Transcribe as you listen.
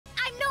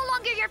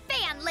your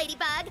fan,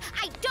 Ladybug.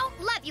 I don't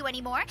love you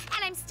anymore,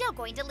 and I'm still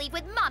going to leave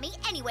with Mommy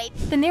anyway.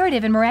 The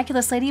narrative in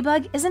Miraculous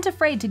Ladybug isn't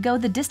afraid to go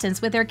the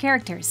distance with their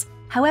characters.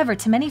 However,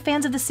 to many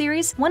fans of the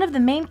series, one of the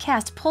main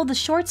cast pulled the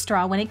short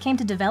straw when it came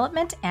to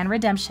development and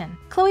redemption.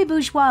 Chloe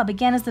Bourgeois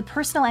began as the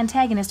personal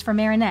antagonist for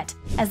Marinette,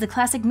 as the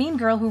classic mean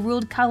girl who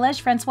ruled Collège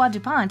Francois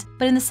Dupont,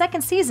 but in the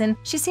second season,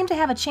 she seemed to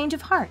have a change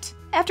of heart.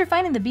 After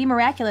finding the Be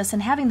Miraculous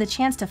and having the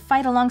chance to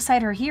fight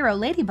alongside her hero,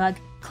 Ladybug,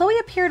 Chloe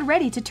appeared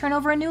ready to turn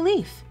over a new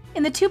leaf.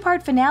 In the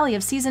two-part finale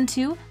of Season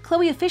 2,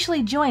 Chloe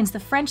officially joins the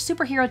French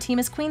superhero team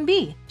as Queen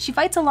Bee. She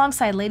fights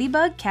alongside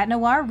Ladybug, Cat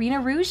Noir,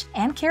 Rena Rouge,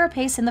 and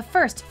Carapace in the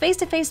first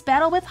face-to-face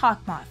battle with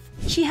Hawkmoth.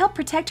 She helped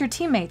protect her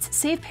teammates,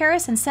 save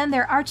Paris, and send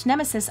their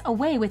arch-nemesis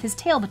away with his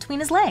tail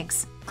between his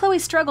legs. Chloe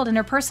struggled in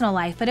her personal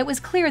life, but it was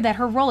clear that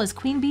her role as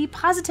Queen Bee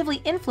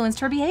positively influenced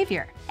her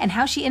behavior and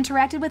how she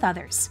interacted with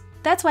others.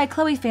 That's why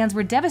Chloe fans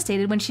were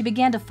devastated when she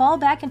began to fall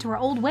back into her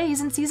old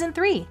ways in Season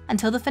 3,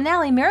 until the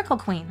finale Miracle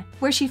Queen,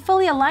 where she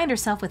fully aligned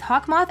herself with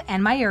Hawkmoth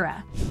and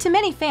Mayura. To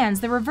many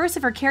fans, the reverse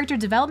of her character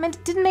development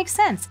didn't make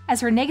sense,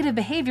 as her negative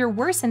behavior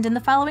worsened in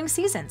the following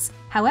seasons.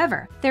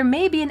 However, there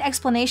may be an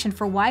explanation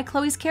for why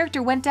Chloe's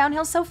character went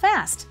downhill so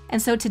fast. And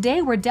so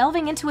today we're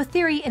delving into a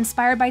theory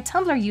inspired by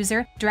Tumblr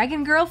user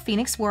Dragon Girl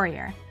Phoenix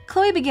Warrior.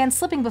 Chloe began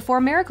slipping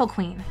before Miracle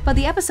Queen, but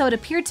the episode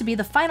appeared to be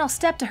the final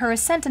step to her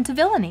ascent into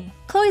villainy.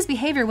 Chloe's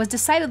behavior was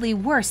decidedly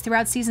worse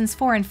throughout seasons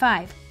 4 and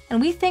 5, and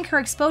we think her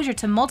exposure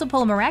to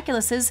multiple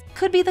Miraculouses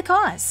could be the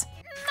cause.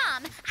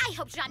 Mom, I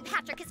hope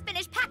Jean-Patrick has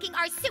finished packing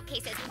our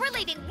suitcases. We're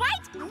leaving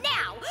right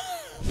now!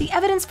 The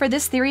evidence for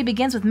this theory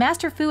begins with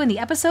Master Fu in the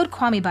episode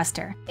Kwame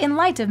Buster. In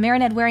light of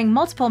Marinette wearing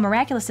multiple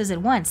Miraculouses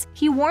at once,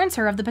 he warns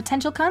her of the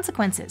potential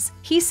consequences.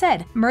 He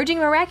said, merging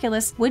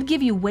Miraculous would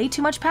give you way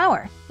too much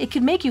power. It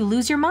could make you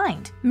lose your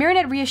mind.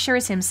 Marinette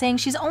reassures him, saying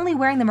she's only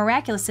wearing the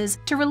Miraculouses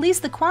to release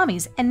the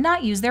Kwames and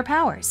not use their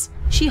powers.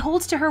 She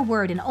holds to her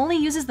word and only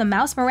uses the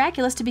Mouse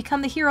Miraculous to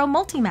become the hero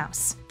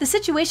Multi-Mouse. The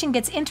situation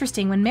gets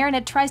interesting when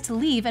Marinette tries to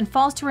leave and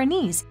falls to her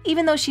knees,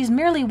 even though she's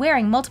merely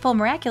wearing multiple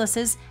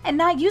Miraculouses and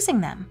not using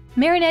them.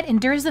 Marinette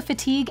endures the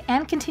fatigue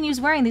and continues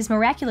wearing these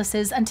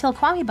Miraculouses until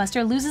Kwame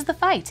Buster loses the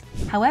fight.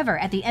 However,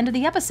 at the end of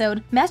the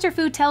episode, Master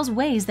Fu tells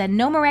Waze that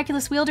no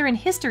Miraculous wielder in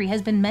history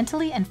has been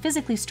mentally and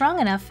physically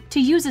strong enough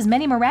to use as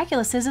many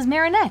Miraculouses as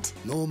Marinette.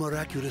 No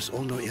miraculous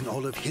owner in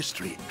all of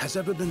history has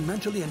ever been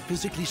mentally and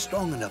physically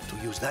strong enough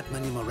to use that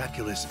many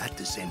Miraculous at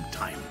the same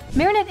time.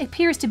 Marinette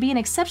appears to be an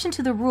exception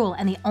to the rule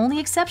and the only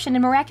exception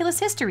in Miraculous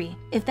history.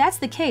 If that's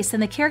the case, then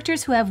the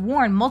characters who have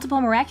worn multiple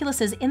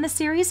Miraculouses in the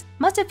series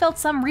must have felt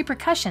some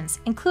repercussions,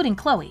 including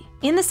Chloe.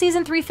 In the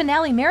Season 3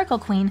 finale Miracle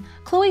Queen,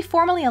 Chloe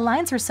formally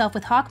aligns herself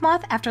with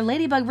Hawkmoth after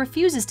Ladybug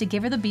refuses to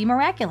give her the Be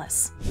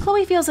Miraculous.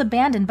 Chloe feels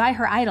abandoned by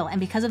her idol, and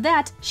because of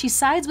that, she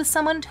sides with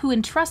someone who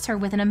entrusts her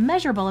with an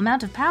immeasurable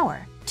amount of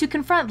power. To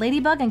confront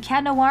Ladybug and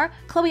Cat Noir,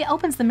 Chloe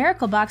opens the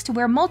Miracle Box to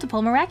wear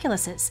multiple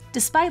Miraculouses,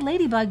 despite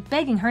Ladybug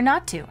begging her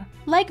not to.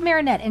 Like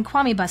Marinette and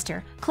Kwame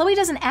Buster, Chloe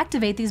doesn't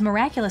activate these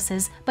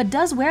Miraculouses, but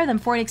does wear them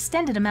for an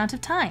extended amount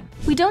of time.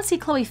 We don't see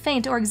Chloe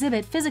faint or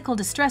exhibit physical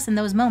distress in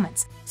those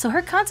moments, so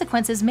her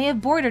consequences may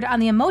have bordered on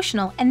the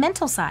emotional and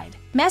mental side.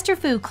 Master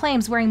Fu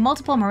claims wearing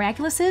multiple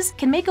Miraculouses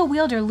can make a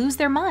wielder lose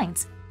their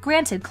minds.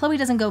 Granted, Chloe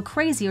doesn't go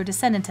crazy or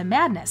descend into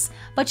madness,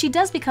 but she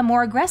does become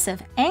more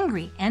aggressive,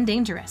 angry, and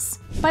dangerous.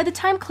 By the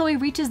time Chloe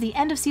reaches the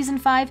end of Season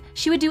 5,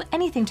 she would do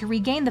anything to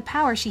regain the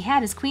power she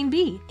had as Queen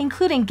Bee,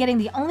 including getting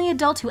the only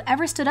adult who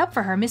ever stood up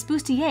for her, Miss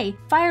Bustier,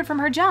 fired from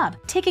her job,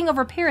 taking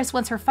over Paris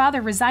once her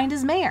father resigned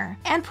as mayor,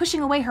 and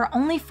pushing away her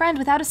only friend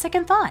without a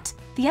second thought.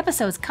 The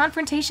episodes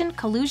Confrontation,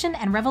 Collusion,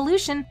 and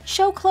Revolution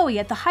show Chloe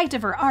at the height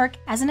of her arc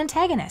as an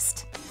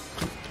antagonist.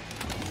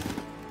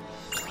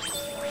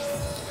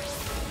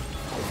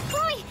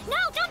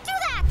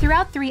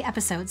 Throughout 3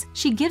 episodes,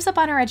 she gives up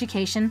on her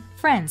education,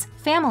 friends,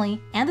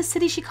 family, and the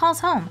city she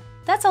calls home.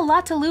 That's a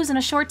lot to lose in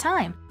a short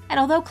time, and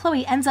although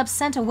Chloe ends up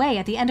sent away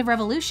at the end of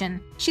Revolution,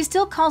 she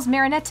still calls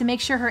Marinette to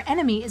make sure her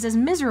enemy is as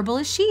miserable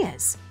as she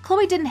is.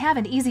 Chloe didn't have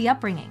an easy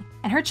upbringing,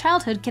 and her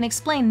childhood can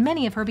explain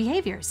many of her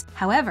behaviors.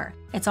 However,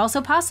 it's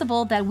also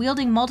possible that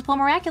wielding multiple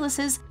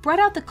Miraculouses brought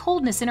out the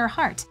coldness in her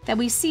heart that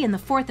we see in the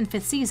 4th and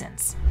 5th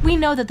seasons. We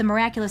know that the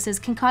Miraculouses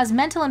can cause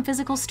mental and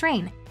physical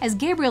strain, as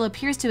Gabriel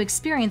appears to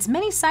experience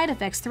many side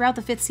effects throughout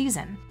the 5th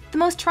season. The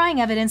most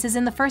trying evidence is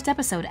in the first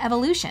episode,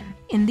 Evolution.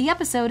 In the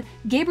episode,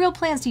 Gabriel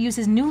plans to use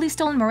his newly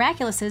stolen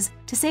Miraculouses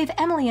to save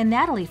Emily and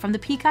Natalie from the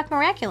Peacock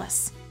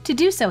Miraculous. To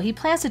do so, he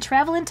plans to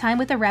travel in time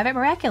with the Rabbit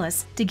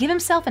Miraculous to give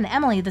himself and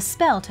Emily the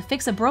spell to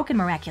fix a broken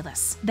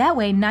Miraculous. That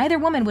way, neither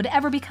woman would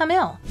ever become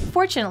ill.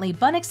 Fortunately,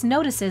 Bunnix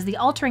notices the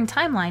altering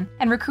timeline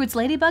and recruits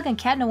Ladybug and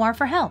Cat Noir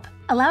for help,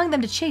 allowing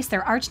them to chase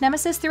their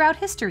arch-nemesis throughout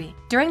history.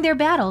 During their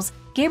battles,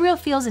 Gabriel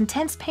feels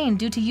intense pain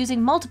due to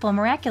using multiple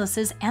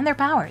Miraculouses and their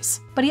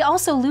powers, but he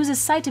also loses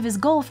sight of his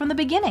goal from the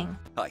beginning.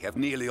 I have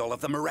nearly all of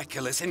the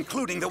miraculous,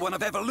 including the one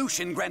of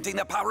evolution granting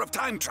the power of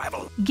time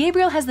travel.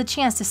 Gabriel has the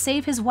chance to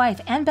save his wife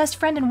and best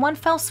friend in one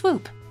fell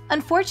swoop.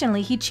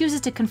 Unfortunately, he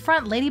chooses to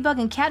confront Ladybug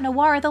and Cat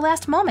Noir at the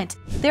last moment,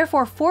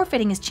 therefore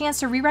forfeiting his chance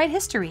to rewrite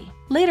history.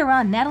 Later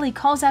on, Natalie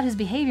calls out his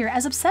behavior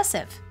as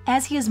obsessive,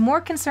 as he is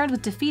more concerned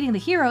with defeating the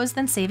heroes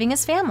than saving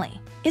his family.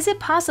 Is it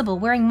possible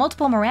wearing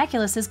multiple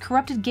Miraculouses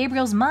corrupted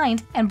Gabriel's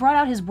mind and brought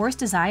out his worst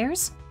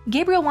desires?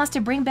 Gabriel wants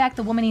to bring back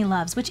the woman he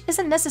loves, which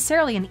isn't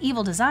necessarily an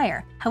evil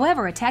desire.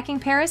 However, attacking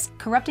Paris,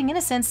 corrupting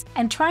innocents,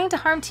 and trying to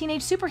harm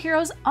teenage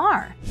superheroes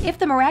are. If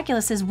the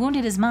Miraculouses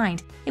wounded his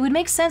mind, it would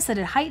make sense that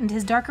it heightened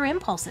his darker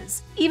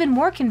impulses. Even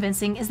more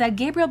convincing is that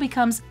Gabriel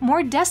becomes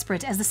more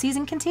desperate as the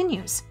season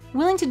continues.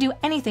 Willing to do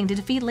anything to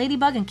defeat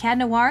Ladybug and Cat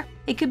Noir,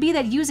 it could be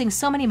that using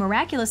so many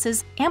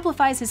Miraculouses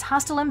amplifies his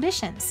hostile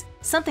ambitions,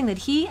 something that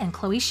he and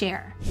Chloe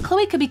share.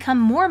 Chloe could become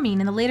more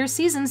mean in the later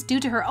seasons due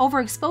to her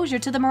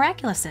overexposure to the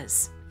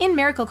Miraculouses. In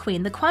Miracle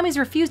Queen, the Kwamis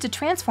refuse to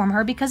transform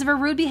her because of her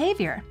rude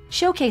behavior,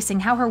 showcasing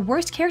how her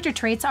worst character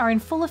traits are in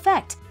full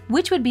effect,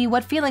 which would be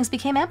what feelings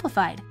became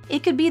amplified.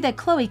 It could be that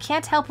Chloe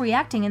can't help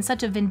reacting in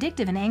such a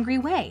vindictive and angry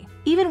way,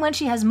 even when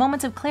she has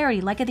moments of clarity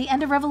like at the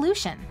end of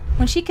Revolution,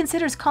 when she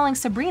considers calling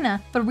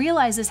Sabrina but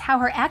realizes how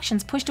her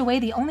actions pushed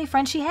away the only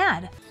friend she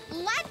had.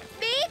 Let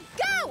me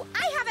go!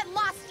 I haven't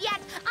lost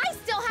yet! I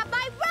still have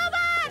my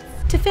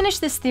robots! To finish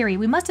this theory,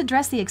 we must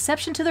address the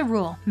exception to the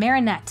rule,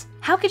 Marinette.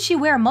 How could she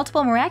wear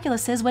multiple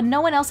Miraculouses when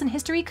no one else in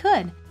history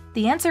could?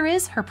 The answer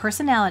is her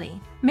personality.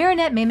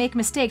 Marinette may make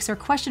mistakes or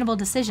questionable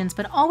decisions,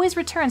 but always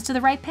returns to the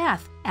right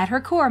path. At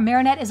her core,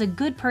 Marinette is a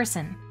good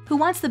person who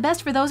wants the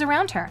best for those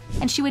around her,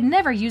 and she would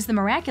never use the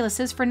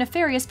Miraculouses for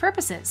nefarious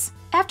purposes.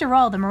 After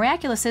all, the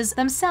Miraculouses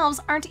themselves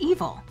aren't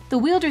evil. The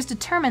wielders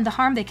determine the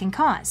harm they can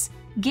cause.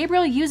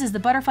 Gabriel uses the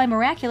Butterfly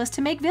Miraculous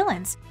to make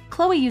villains,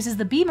 Chloe uses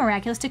the Bee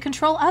Miraculous to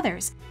control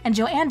others, and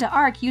Joanne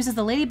d'Arc uses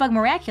the Ladybug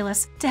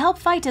Miraculous to help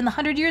fight in the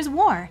 100 Years'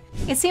 War.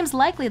 It seems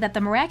likely that the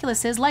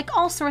Miraculouses, like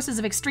all sources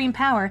of extreme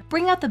power,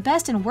 bring out the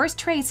best and worst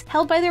traits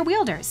held by their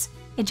wielders.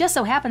 It just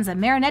so happens that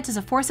Marinette is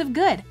a force of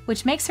good,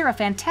 which makes her a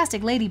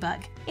fantastic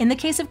ladybug. In the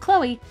case of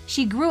Chloe,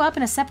 she grew up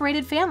in a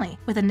separated family,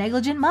 with a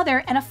negligent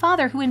mother and a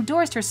father who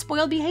endorsed her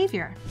spoiled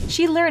behavior.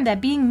 She learned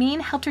that being mean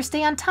helped her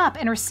stay on top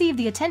and receive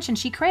the attention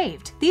she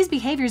craved. These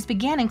behaviors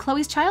began in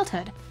Chloe's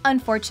childhood.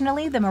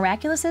 Unfortunately, the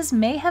Miraculouses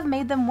may have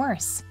made them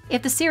worse.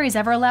 If the series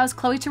ever allows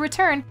Chloe to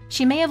return,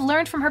 she may have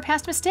learned from her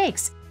past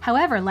mistakes.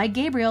 However, like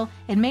Gabriel,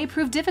 it may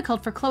prove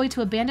difficult for Chloe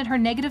to abandon her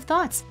negative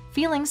thoughts,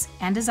 feelings,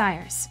 and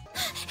desires.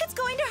 It's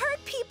going to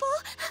hurt people.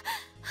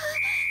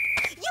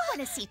 You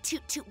want to see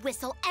Toot Toot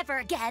whistle ever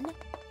again?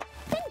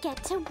 Then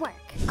get to work.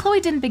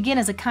 Chloe didn't begin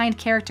as a kind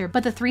character,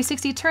 but the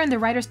 360 turn the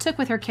writers took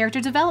with her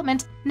character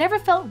development never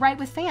felt right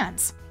with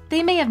fans.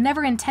 They may have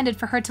never intended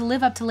for her to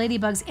live up to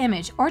Ladybug's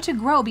image or to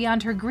grow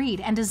beyond her greed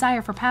and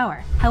desire for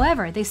power.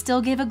 However, they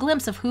still gave a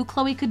glimpse of who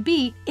Chloe could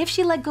be if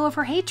she let go of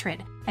her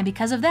hatred. And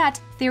because of that,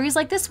 theories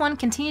like this one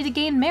continue to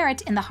gain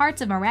merit in the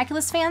hearts of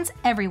Miraculous fans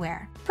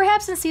everywhere.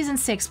 Perhaps in Season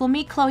 6 we'll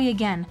meet Chloe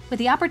again, with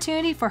the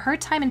opportunity for her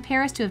time in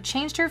Paris to have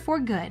changed her for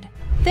good.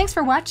 Thanks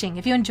for watching.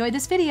 If you enjoyed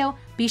this video,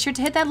 be sure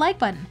to hit that like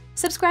button,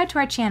 subscribe to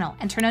our channel,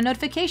 and turn on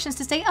notifications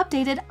to stay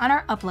updated on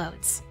our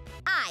uploads.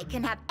 I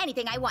can have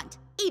anything I want,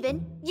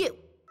 even you.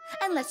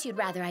 Unless you'd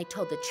rather I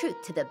told the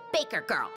truth to the baker girl.